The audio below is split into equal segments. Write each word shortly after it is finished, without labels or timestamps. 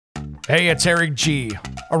Hey, it's Eric G.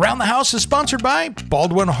 Around the House is sponsored by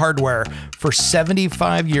Baldwin Hardware. For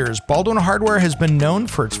 75 years, Baldwin Hardware has been known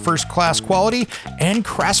for its first-class quality and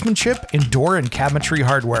craftsmanship in door and cabinetry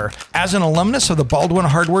hardware. As an alumnus of the Baldwin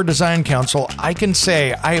Hardware Design Council, I can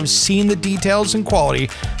say I have seen the details and quality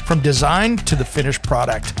from design to the finished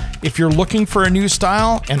product. If you're looking for a new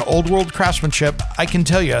style and old-world craftsmanship, I can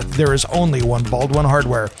tell you there is only one Baldwin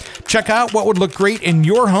Hardware. Check out what would look great in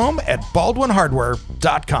your home at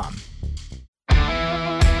baldwinhardware.com.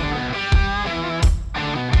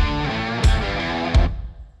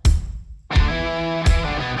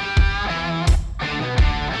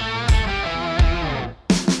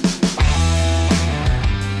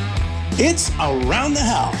 It's Around the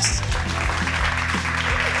House.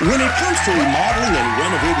 When it comes to remodeling and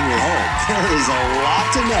renovating your home, there is a lot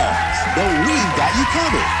to know, but we've got you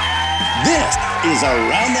covered. This is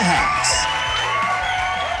Around the House.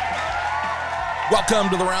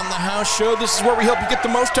 Welcome to the Around the House show. This is where we help you get the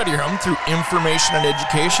most out of your home through information and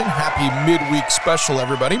education. Happy midweek special,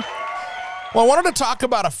 everybody. Well, I wanted to talk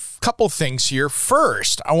about a couple things here.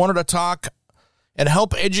 First, I wanted to talk and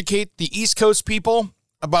help educate the East Coast people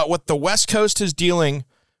about what the West Coast is dealing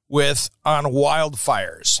with on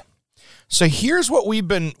wildfires. So here's what we've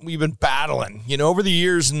been battling. You know, over the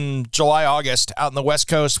years in July, August, out in the West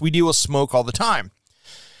Coast, we deal with smoke all the time.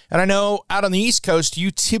 And I know out on the East Coast,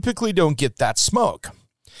 you typically don't get that smoke.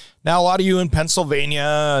 Now, a lot of you in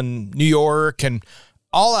Pennsylvania and New York and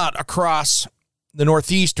all out across the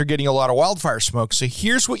Northeast are getting a lot of wildfire smoke. So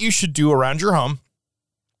here's what you should do around your home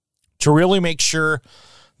to really make sure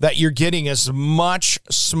that you're getting as much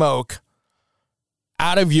smoke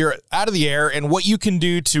out of the air and what you can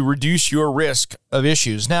do to reduce your risk of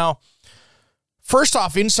issues. Now, first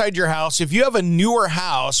off, inside your house, if you have a newer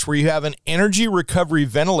house where you have an energy recovery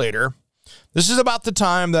ventilator, this is about the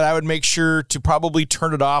time that I would make sure to probably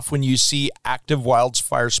turn it off when you see active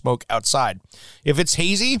wildfire smoke outside. If it's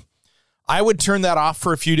hazy, I would turn that off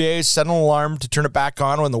for a few days, set an alarm to turn it back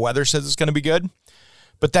on when the weather says it's going to be good.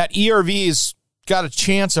 But that ERV is got a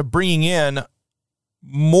chance of bringing in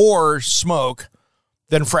more smoke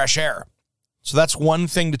than fresh air. So that's one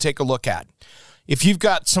thing to take a look at. If you've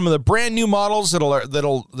got some of the brand new models that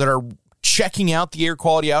are checking out the air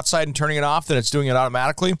quality outside and turning it off, then it's doing it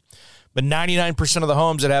automatically. But 99% of the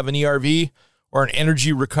homes that have an ERV or an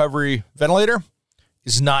energy recovery ventilator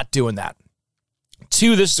is not doing that.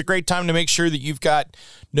 Two, this is a great time to make sure that you've got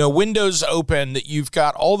no windows open, that you've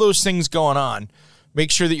got all those things going on. Make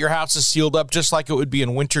sure that your house is sealed up just like it would be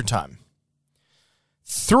in wintertime.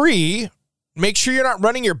 Three, make sure you're not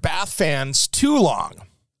running your bath fans too long.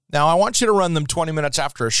 Now, I want you to run them 20 minutes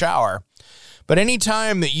after a shower, but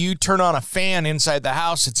anytime that you turn on a fan inside the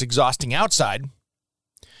house, it's exhausting outside.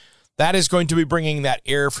 That is going to be bringing that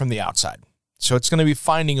air from the outside. So it's going to be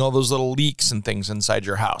finding all those little leaks and things inside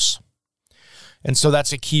your house. And so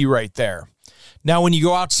that's a key right there. Now, when you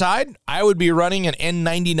go outside, I would be running an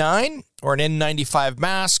N99 or an N95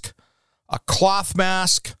 mask, a cloth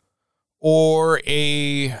mask, or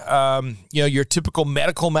your typical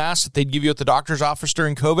medical mask that they'd give you at the doctor's office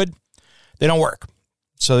during COVID. They don't work.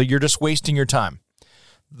 So you're just wasting your time.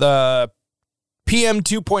 The PM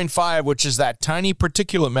 2.5, which is that tiny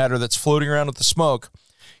particulate matter that's floating around with the smoke,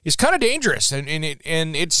 is kind of dangerous. And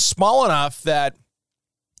it's small enough that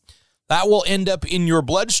will end up in your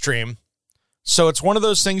bloodstream. So it's one of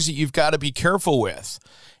those things that you've got to be careful with.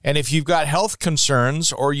 And if you've got health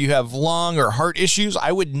concerns or you have lung or heart issues,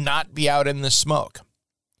 I would not be out in the smoke.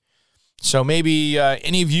 So maybe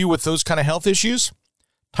any of you with those kind of health issues,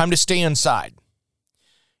 time to stay inside.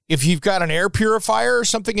 If you've got an air purifier or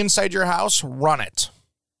something inside your house, run it.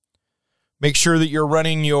 Make sure that you're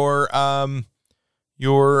running your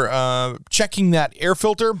checking that air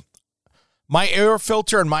filter. My air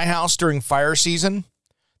filter in my house during fire season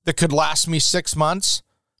that could last me 6 months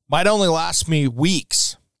might only last me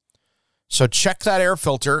weeks. So check that air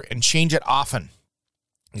filter and change it often,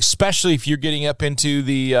 especially if you're getting up into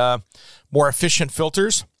the more efficient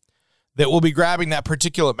filters that will be grabbing that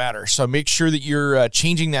particulate matter. So make sure that you're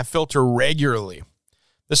changing that filter regularly.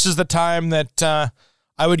 This is the time that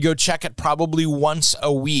I would go check it probably once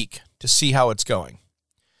a week to see how it's going.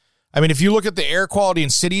 I mean, if you look at the air quality in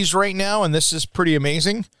cities right now, and this is pretty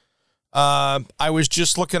amazing. I was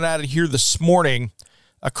just looking at it here this morning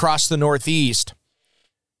across the Northeast.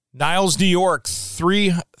 Niles, New York,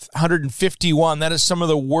 351. That is some of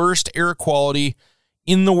the worst air quality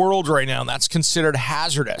in the world right now, and that's considered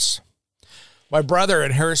hazardous. My brother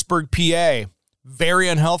in Harrisburg, PA, very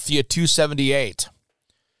unhealthy at 278.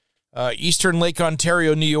 Eastern Lake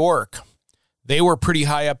Ontario, New York, they were pretty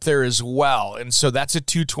high up there as well, and so that's at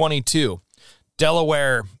 222.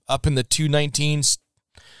 Delaware up in the 219s,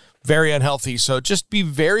 very unhealthy. So just be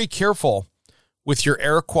very careful with your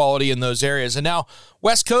air quality in those areas. And now,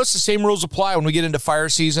 West Coast, the same rules apply when we get into fire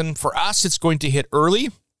season. For us, it's going to hit early.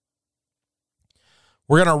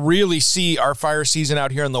 We're going to really see our fire season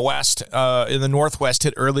out here in the West, in the Northwest,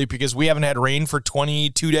 hit early because we haven't had rain for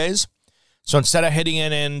 22 days. So instead of hitting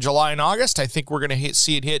it in July and August, I think we're going to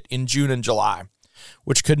see it hit in June and July,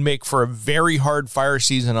 which could make for a very hard fire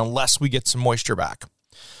season unless we get some moisture back.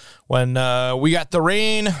 When we got the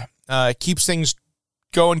rain, it keeps things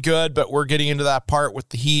going good, but we're getting into that part with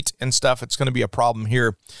the heat and stuff. It's going to be a problem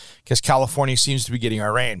here because California seems to be getting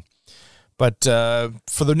our rain. But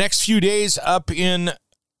for the next few days up in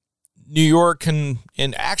New York and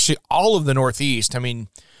actually all of the Northeast, I mean,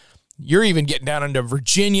 you're even getting down into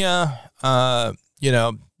Virginia.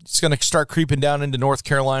 It's going to start creeping down into North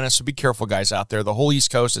Carolina. So be careful, guys, out there. The whole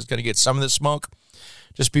East Coast is going to get some of this smoke.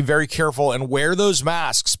 Just be very careful and wear those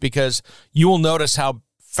masks because you will notice how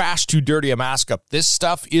fast you dirty a mask up. This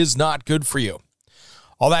stuff is not good for you.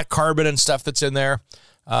 All that carbon and stuff that's in there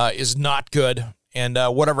is not good. And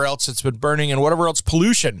whatever else it's been burning and whatever else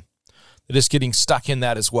pollution that is getting stuck in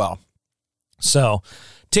that as well. So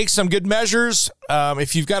take some good measures.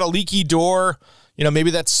 If you've got a leaky door,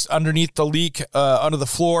 maybe that's underneath the leak under the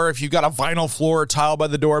floor. If you've got a vinyl floor or tile by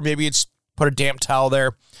the door, maybe it's put a damp towel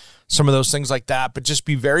there. Some of those things like that. But just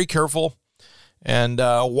be very careful and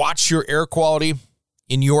watch your air quality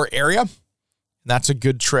in your area. And that's a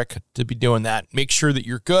good trick to be doing that. Make sure that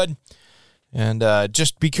you're good. And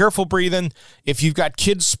just be careful breathing. If you've got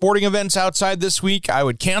kids' sporting events outside this week, I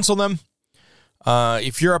would cancel them.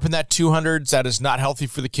 If you're up in that 200s, that is not healthy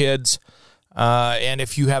for the kids. And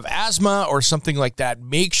if you have asthma or something like that,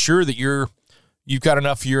 make sure that you've got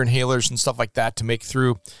enough of your inhalers and stuff like that to make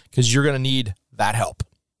through because you're going to need that help.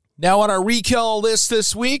 Now on our recall list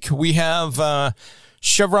this week, we have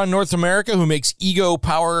Chevron North America, who makes Ego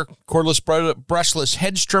Power cordless brushless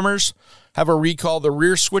hedge trimmers, have a recall. The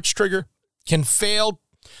rear switch trigger can fail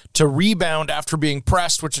to rebound after being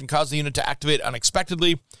pressed, which can cause the unit to activate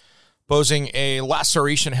unexpectedly, posing a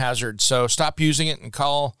laceration hazard. So stop using it and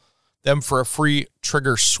call them for a free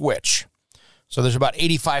trigger switch. So there's about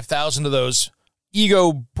 85,000 of those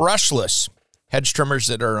Ego brushless hedge trimmers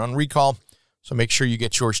that are on recall. So make sure you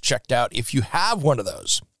get yours checked out if you have one of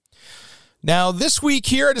those. Now, this week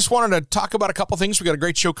here, I just wanted to talk about a couple things. We got a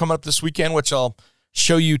great show coming up this weekend, which I'll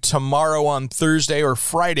show you tomorrow on Thursday or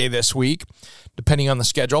Friday this week, depending on the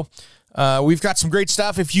schedule. We've got some great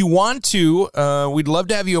stuff. If you want to, we'd love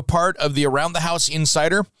to have you a part of the Around the House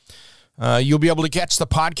Insider. You'll be able to catch the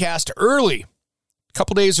podcast early, a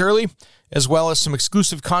couple days early, as well as some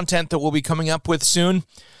exclusive content that we'll be coming up with soon.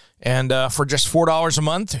 And for just $4 a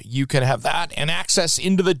month, you can have that and access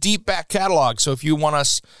into the deep back catalog. So if you want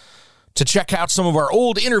us to check out some of our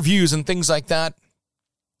old interviews and things like that,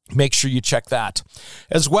 make sure you check that.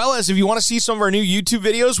 As well as if you want to see some of our new YouTube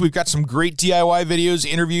videos, we've got some great DIY videos,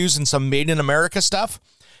 interviews, and some Made in America stuff.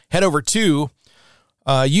 Head over to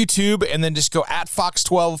YouTube and then just go at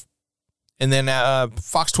Fox12 and then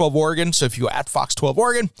Fox12 Oregon. So if you go at Fox12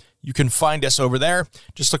 Oregon, you can find us over there.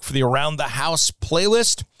 Just look for the Around the House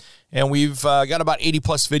playlist. And we've got about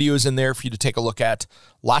 80-plus videos in there for you to take a look at.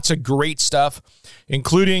 Lots of great stuff,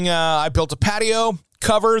 including I built a patio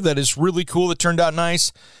cover that is really cool that turned out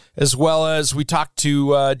nice, as well as we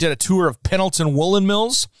did a tour of Pendleton Woolen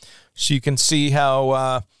Mills, so you can see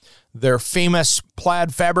how their famous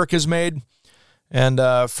plaid fabric is made, and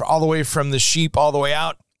for all the way from the sheep all the way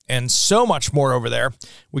out. And so much more over there.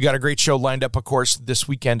 We got a great show lined up, of course, this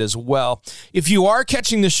weekend as well. If you are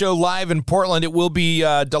catching the show live in Portland, it will be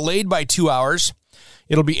delayed by 2 hours.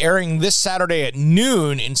 It'll be airing this Saturday at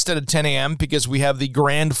noon instead of 10 a.m. because we have the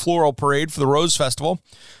Grand Floral Parade for the Rose Festival.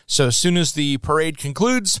 So as soon as the parade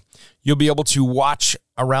concludes, you'll be able to watch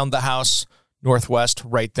Around the House Northwest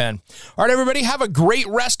right then. All right, everybody, have a great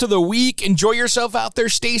rest of the week. Enjoy yourself out there.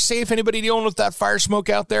 Stay safe. Anybody dealing with that fire smoke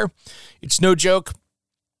out there? It's no joke.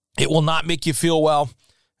 It will not make you feel well,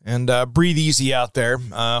 and breathe easy out there.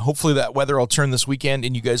 Hopefully that weather will turn this weekend,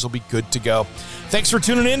 and you guys will be good to go. Thanks for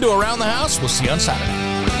tuning in to Around the House. We'll see you on Saturday.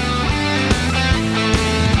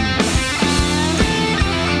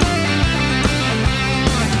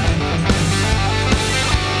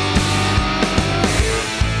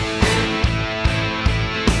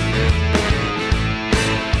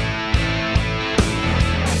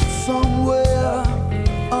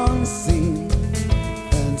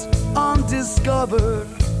 Discovered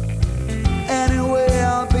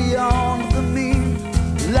anywhere beyond the mean.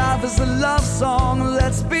 Life is a love song,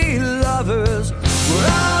 let's be lovers. We're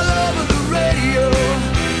all over the radio.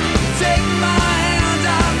 Take my hand,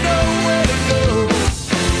 I know where to go.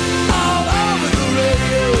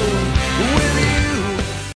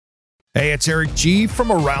 Hey, it's Eric G. from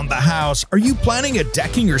Around the House. Are you planning a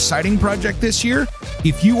decking or siding project this year?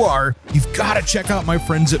 If you are, you've got to check out my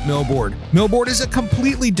friends at Millboard. Millboard is a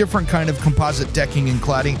completely different kind of composite decking and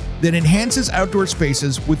cladding that enhances outdoor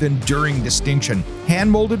spaces with enduring distinction.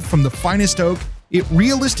 Hand-molded from the finest oak, it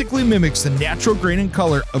realistically mimics the natural grain and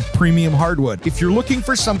color of premium hardwood. If you're looking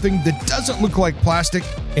for something that doesn't look like plastic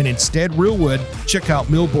and instead real wood, check out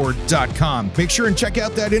millboard.com. Make sure and check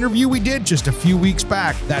out that interview we did just a few weeks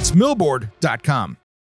back. That's millboard.com.